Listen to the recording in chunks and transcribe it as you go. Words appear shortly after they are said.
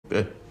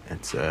Good.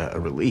 That's a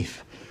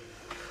relief.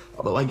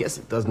 Although I guess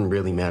it doesn't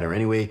really matter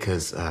anyway,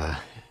 because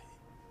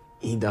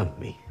he dumped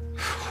me.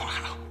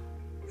 Wow.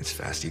 It's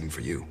fast even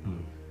for you.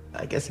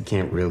 I guess he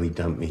can't really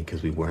dump me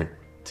because we weren't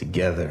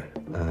together.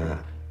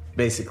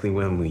 Basically,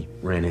 when we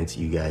ran into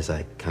you guys,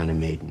 I kind of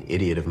made an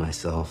idiot of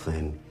myself,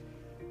 and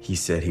he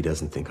said he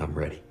doesn't think I'm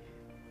ready.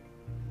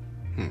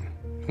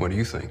 What do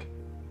you think?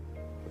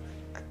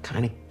 I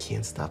kind of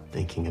can't stop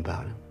thinking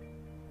about him.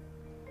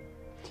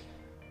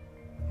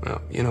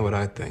 Well, you know what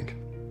I think.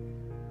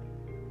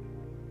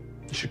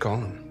 You should call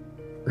him.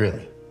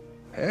 Really?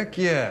 Heck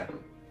yeah.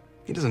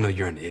 He doesn't know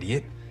you're an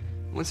idiot.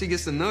 Once he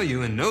gets to know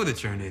you and know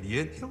that you're an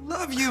idiot, he'll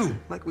love you,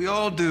 like we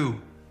all do.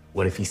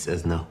 What if he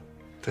says no?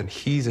 Then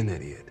he's an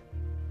idiot.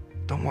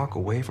 Don't walk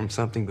away from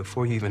something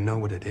before you even know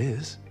what it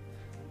is.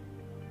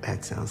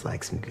 That sounds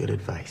like some good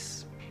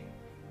advice.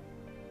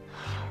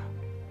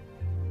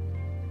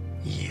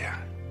 Yeah.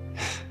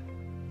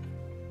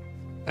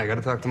 I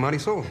gotta talk to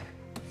Marisol.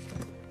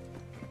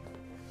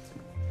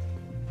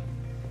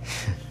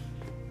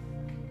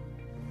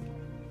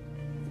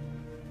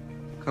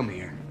 Come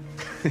here.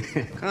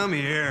 Come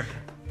here.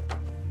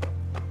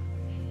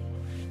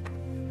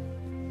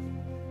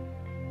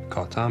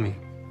 Call Tommy.